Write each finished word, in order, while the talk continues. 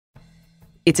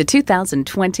It's a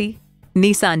 2020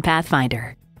 Nissan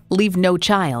Pathfinder. Leave no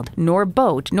child, nor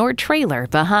boat, nor trailer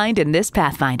behind in this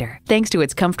Pathfinder, thanks to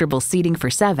its comfortable seating for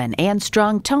 7 and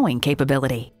strong towing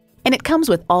capability. And it comes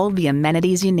with all the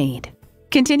amenities you need.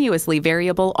 Continuously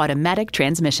variable automatic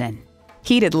transmission,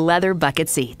 heated leather bucket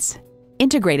seats,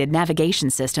 integrated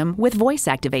navigation system with voice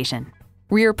activation,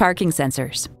 rear parking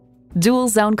sensors, dual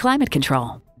zone climate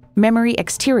control, memory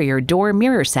exterior door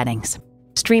mirror settings,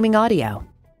 streaming audio,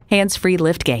 hands-free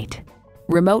liftgate,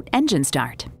 remote engine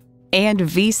start, and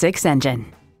V6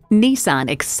 engine. Nissan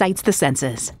excites the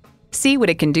senses. See what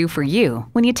it can do for you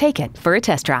when you take it for a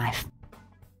test drive.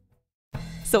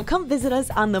 So come visit us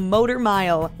on the Motor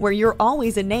Mile, where you're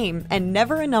always a name and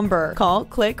never a number. Call,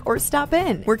 click, or stop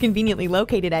in. We're conveniently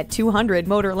located at 200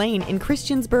 Motor Lane in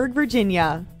Christiansburg,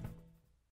 Virginia.